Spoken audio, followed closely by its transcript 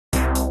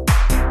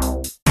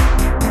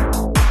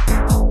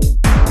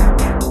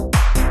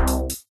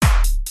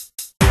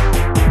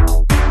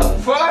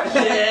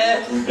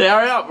Yeah,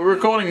 hurry up, we're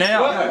recording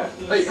now.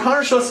 Wait,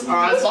 100 shots.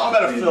 Alright, so I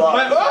better fill up.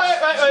 Wait.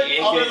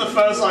 I'll do the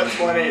first like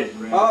 20.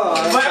 Oh,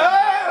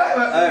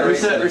 wait.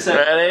 Reset.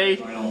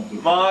 Ready?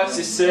 Marks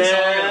is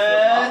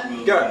set.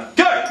 Go.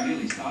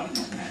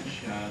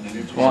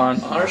 It's one.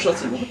 100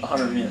 shots in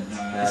 100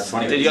 minutes.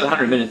 20. Dude, you got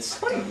 100 minutes.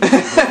 Changed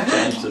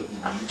it.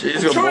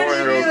 Jeez, got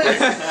boring real quick.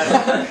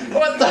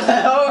 What the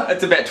hell?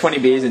 It's about 20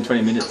 beers in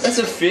 20 minutes. That's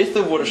a fifth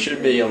of what it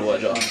should be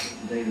otherwise, Josh.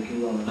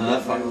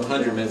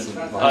 100 minutes.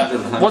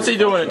 What's he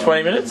doing in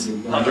 20 minutes?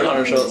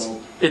 100 shots.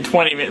 In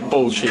 20 minutes?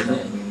 Bullshit.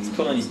 He's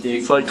pulling his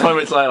dick. It's like 20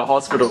 minutes later,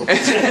 hospital.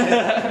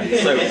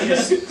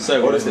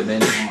 So what is it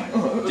then?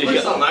 Dude,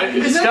 you got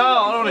mate.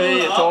 Carl, I don't want to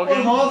hear you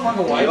talking.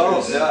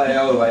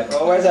 Yeah, wait.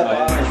 Oh, where's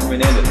that bar? We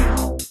named it.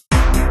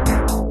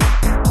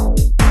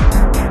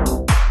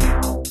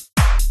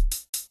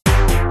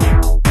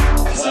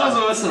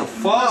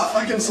 Fuck.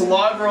 Fucking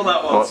saliva on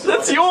that one.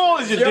 That's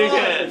yours, you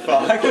dickhead.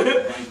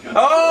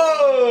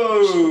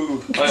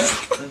 Oh!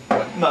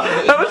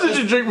 How much did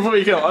you drink before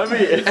you came over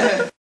here?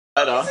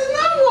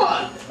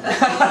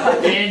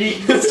 Andy.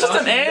 It's just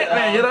an ant,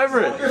 man. Get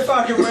over it. You're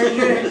fucking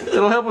weird.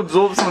 It'll help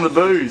absorb some of the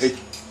booze.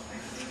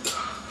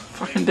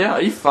 Fucking down.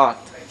 Are you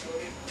fucked?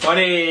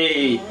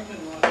 20.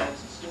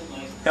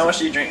 How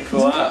much are you drinking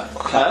for that?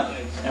 Huh?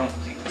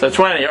 So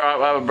 20. Alright,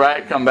 we'll have a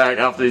break. Come back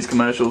after these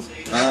commercials.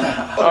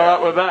 Alright,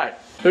 we're back.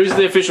 Who's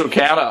the official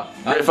counter?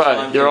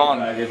 Griffo, you're on.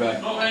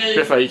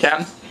 Griffo, you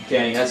can?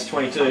 Okay, that's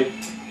 22. What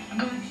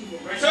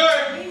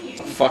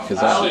the fuck is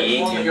that?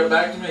 Go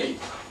back to me.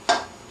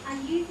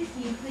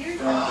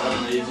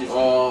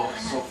 Oh,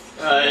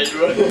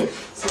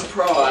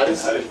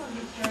 surprise.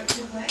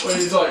 Well,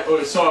 he's like,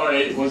 oh,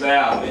 sorry, it was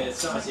out. Man, it's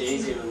so much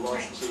easier with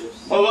rice and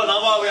chips. Well, what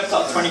number are we up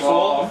to?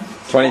 24?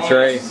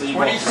 23.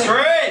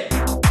 23!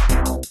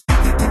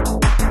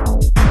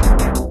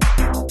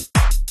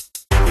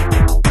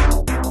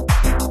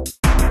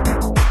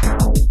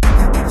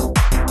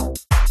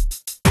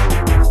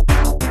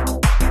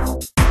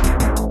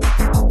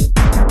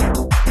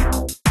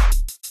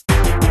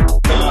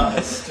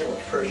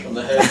 On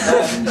the head.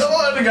 I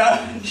wanted to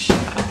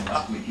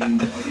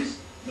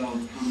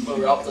go.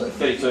 We're up to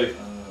 32.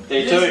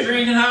 32.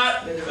 Drinking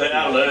hot. They're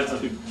out of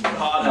there.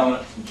 Hard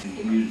helmet.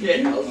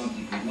 Yeah.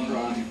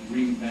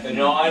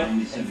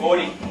 39 and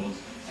 40.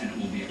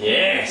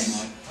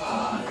 Yes.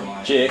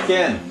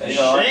 Chicken.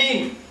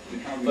 39.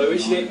 But we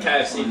should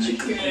get KFC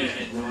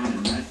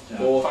chicken.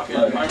 Or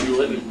fucking maybe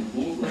living.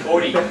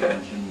 40.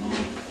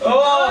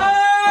 Oh!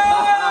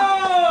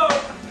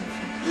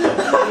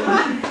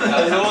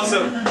 That was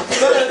awesome.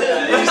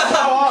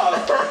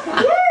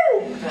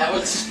 That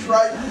was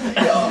straight.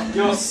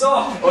 You're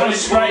soft. What a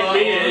straight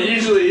beer, it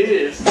usually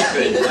is.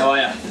 Good. How are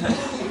ya?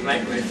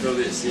 Make me feel a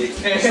bit sick.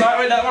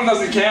 Sorry, that one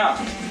doesn't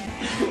count.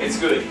 It's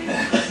good.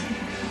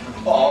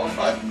 Oh,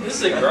 fuck. This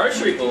is a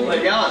grocery ball.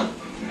 They're going.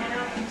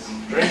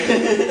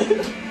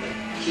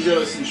 You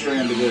got a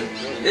Centurion to do.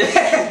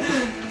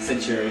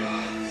 Centurion.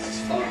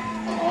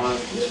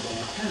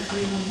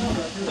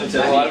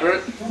 All over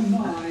it.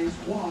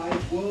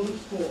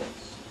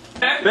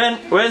 Ben,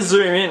 where's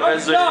zoom in?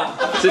 Where's zoom in?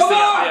 Just thing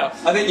up here.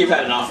 I think you've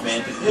had enough,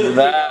 man.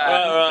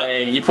 That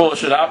thing. You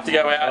push it up to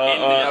go out, in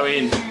to go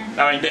in.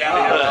 Going down to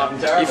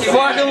go up. He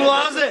fucking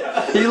loves it!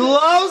 He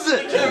loves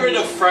it! Get rid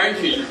of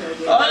Frankie.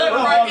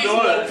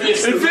 It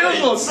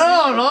feels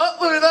No, I'm not.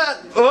 Look at that.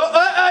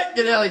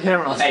 Get out of the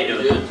camera. Hey, do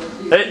it.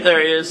 Hey,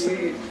 there he is.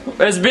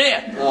 There's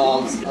beer.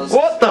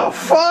 What the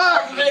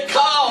fuck? It's a bit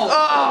cold.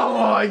 Oh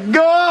my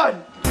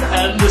god!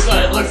 And this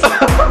way it looks like.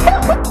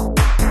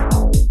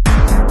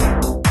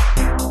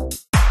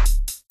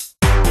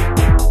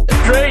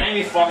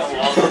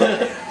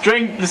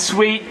 Drink the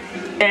sweet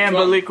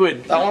amber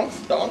liquid. That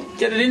one?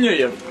 Get it in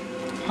you,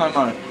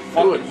 homo.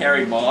 Fucking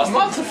hairy boss.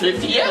 Mine's a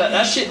 50, yeah.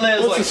 That shit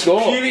there's What's like the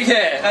score? pubic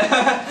hair.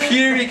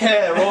 Pubic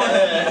hair right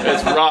there.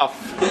 It's rough.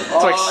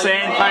 It's like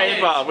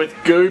sandpaper with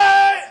goop.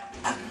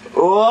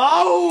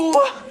 Whoa!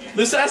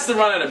 This has to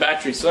run out of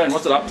battery soon.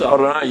 What's it up to? I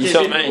don't know, you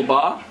tell me.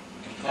 Bar.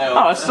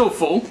 Oh, it's still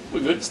full.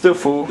 We're good. Still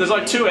full. There's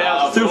like 2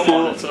 hours. Still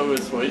full. So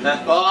it's sweet.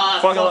 Oh,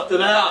 fucked it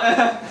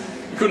out.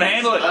 Couldn't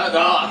handle it. No,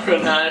 I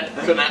couldn't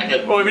hack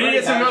it. Well, we need to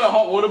get some kind of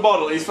hot water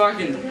bottle. He's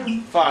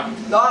fucking. Fuck.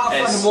 No,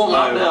 I fucking warm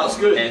up now. It's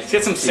good. Let's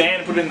get some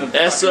sand and put it in the.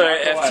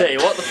 SOFT.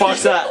 What the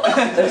fuck's that?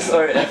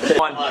 SOFT.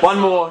 One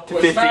more to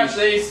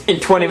 50 in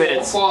 20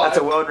 minutes. That's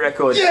a world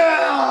record.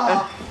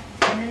 Yeah!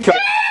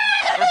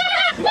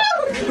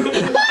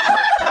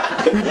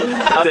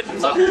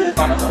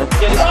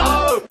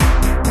 Oh!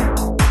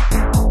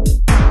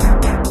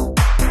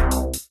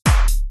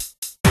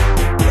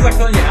 Like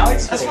calling you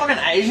Alex? That's fucking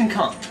Asian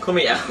cunt. Call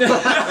me Alex. Oi,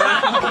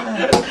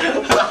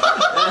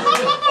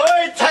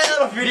 take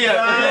that off video.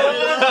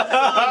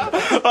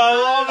 I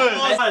love it.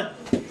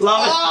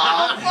 Love it.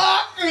 Oh,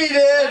 fuck me,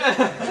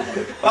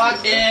 dude.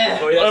 Fuck yeah.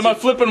 Oh, am I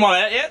flipping one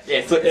out yet?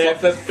 Yeah, flip.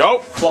 Go.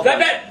 Flop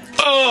that.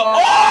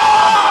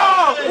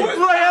 Oh! Look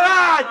at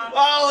that!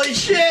 Holy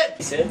shit.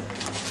 He said.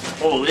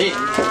 All in.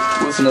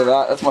 Listen to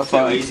that. That's my So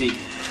phone. easy.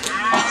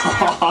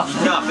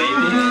 Nah,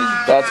 baby.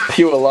 That's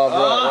pure love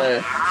right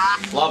there.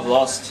 Love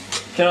lost.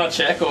 Can I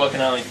check or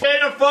can I only?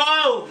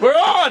 Pedophile! We're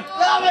on!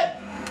 Love it!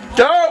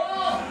 Go!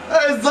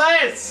 Who's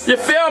this? You're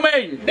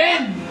filming!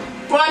 Ben!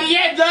 What are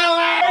you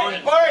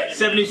doing?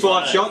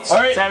 75 shots.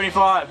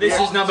 75. This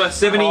is number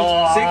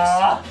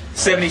 76.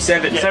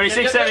 77.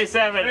 76,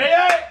 77.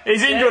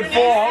 He's in good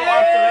form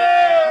after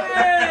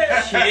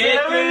that.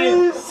 Shit.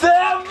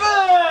 77!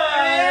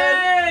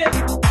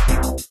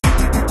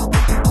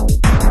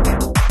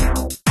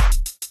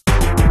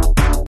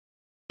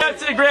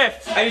 To the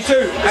Griff. 82.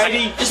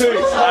 82.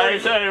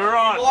 82, we're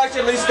on.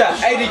 Elijah Lister,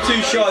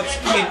 82 shots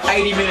in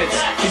 80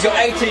 minutes. He's got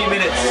 18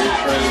 minutes.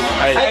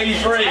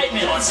 83. 8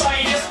 minutes.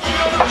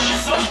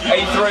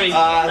 83.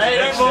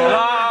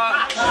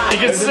 You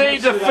can see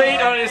defeat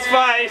on his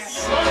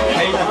face.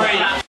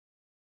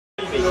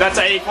 83. That's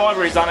 85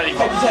 where he's done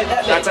 85.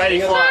 That's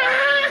 85.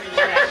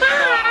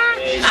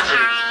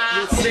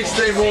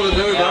 16 more to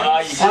do, bro.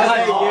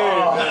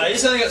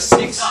 He's only got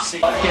 6.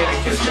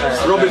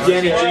 Robert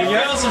Downey Jr.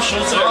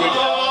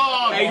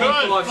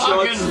 85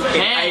 shots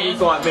in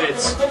 85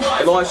 minutes.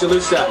 Elijah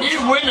Lister. You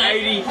win it.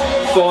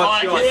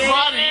 85 shots in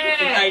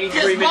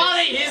 83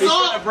 minutes. He's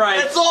got a break.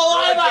 It's all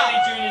over. Downey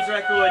Jr.'s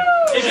record.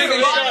 He's going to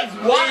shot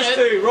these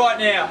two right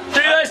now.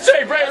 Do those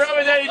two, break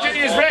Robert Downey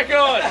Jr.'s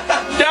record.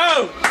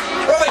 Go!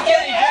 Robert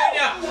Downey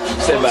Jr.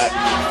 Sit back.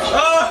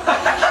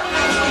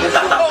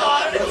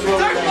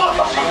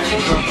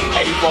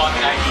 85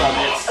 and 85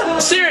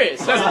 minutes. Serious?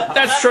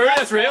 That's true,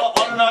 that's real. I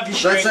don't know if you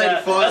should That's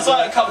that. 85. That's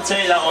like a cup of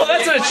tea, that one. Well,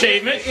 that's an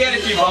achievement. He had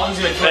a few bombs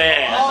in it.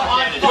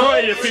 Yeah.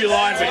 Probably a few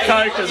lines of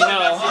coke as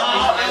well.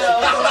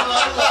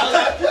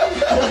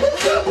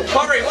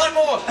 Corey, one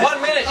more.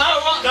 1 minute. No,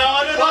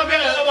 I don't know about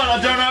that one. I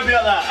don't know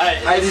about that.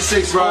 Hey.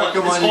 86, bro.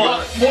 Come on, you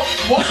got it.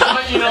 What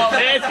point you know?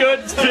 Yeah, it's good,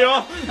 it's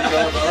pure.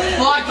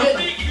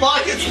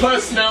 Like its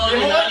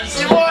personality.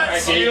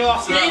 You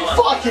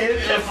fuck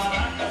it.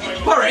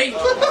 Corey.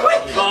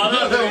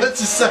 Let's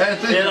just say it.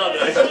 Yeah, I'll do.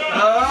 Oh,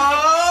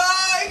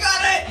 he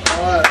got it.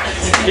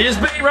 He just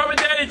beat Robert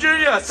Downey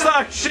Jr.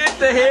 Suck shit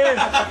to him.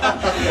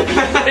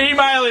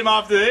 Email him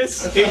after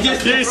this.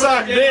 You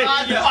suck dick.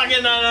 I fucking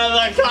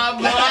another cup,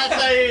 but I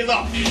say he's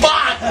a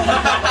fuck.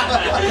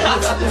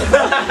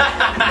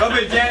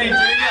 Robert Downey Jr.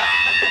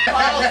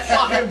 That was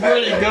fucking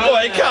pretty good.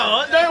 Wait, come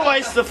on, don't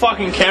waste the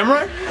fucking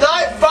camera.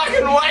 Don't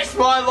fucking waste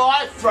my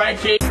life,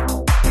 Frankie.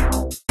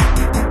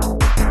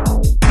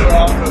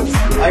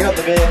 I got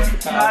the beer.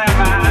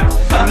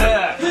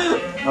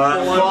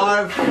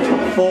 Alright,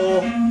 5,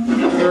 4,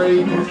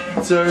 3,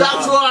 2.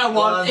 That's what I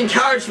want.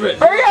 Encouragement.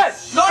 Bring it!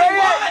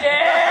 91.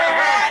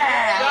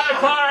 Yeah! Go,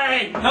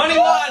 Corey!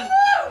 91.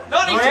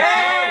 92.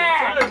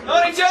 Yeah!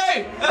 92.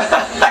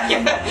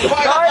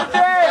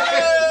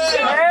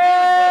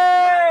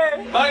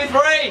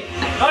 93.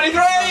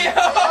 93.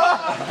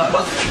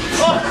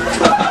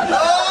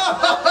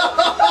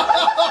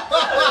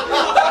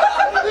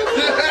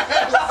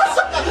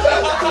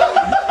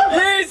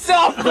 You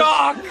soft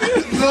cock! Get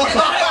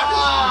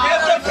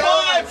the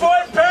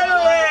 5-point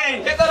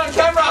penalty. Get that on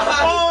camera.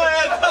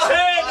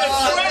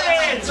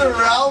 It's a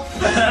Ralph.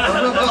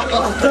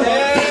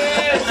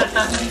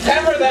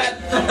 Camera that.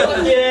 Fuck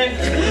yeah.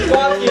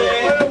 Fuck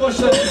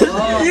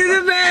yeah. You're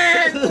the man!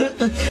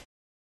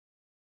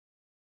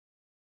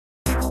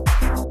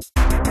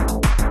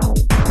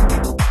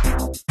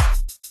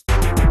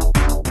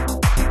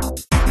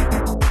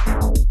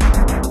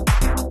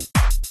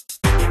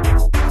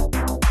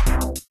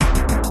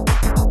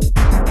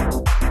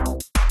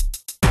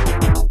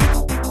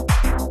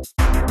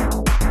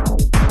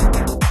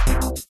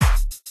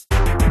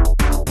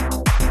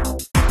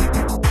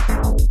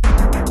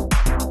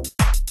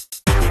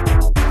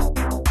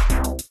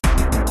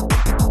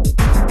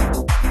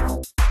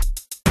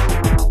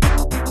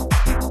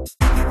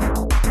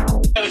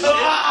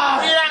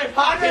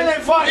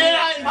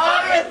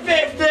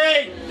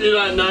 You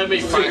don't know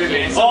me,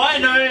 Frankie. Oh, I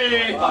know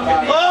you.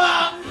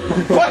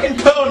 Fucking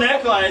pearl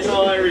necklace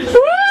all over his. Woo!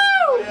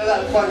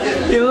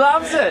 He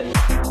loves it.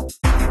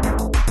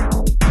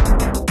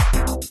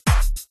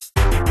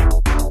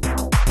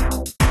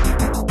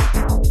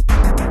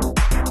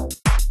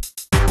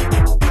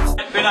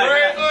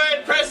 Very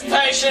good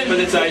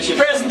presentation.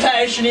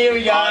 Presentation, here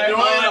we go.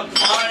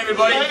 Alright,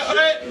 everybody.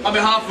 On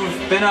behalf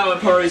of Benno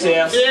and Porry's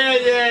house.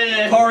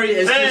 Yeah. Porry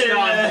has just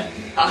done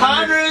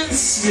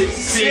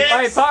 106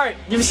 Hey, Porry,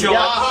 give me some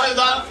shots.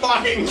 That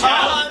fucking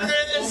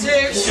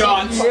 106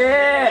 shots.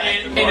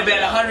 Yeah! in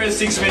about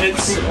 106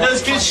 minutes.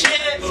 That's good shit.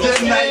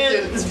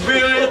 It's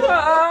brilliant.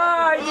 Ah!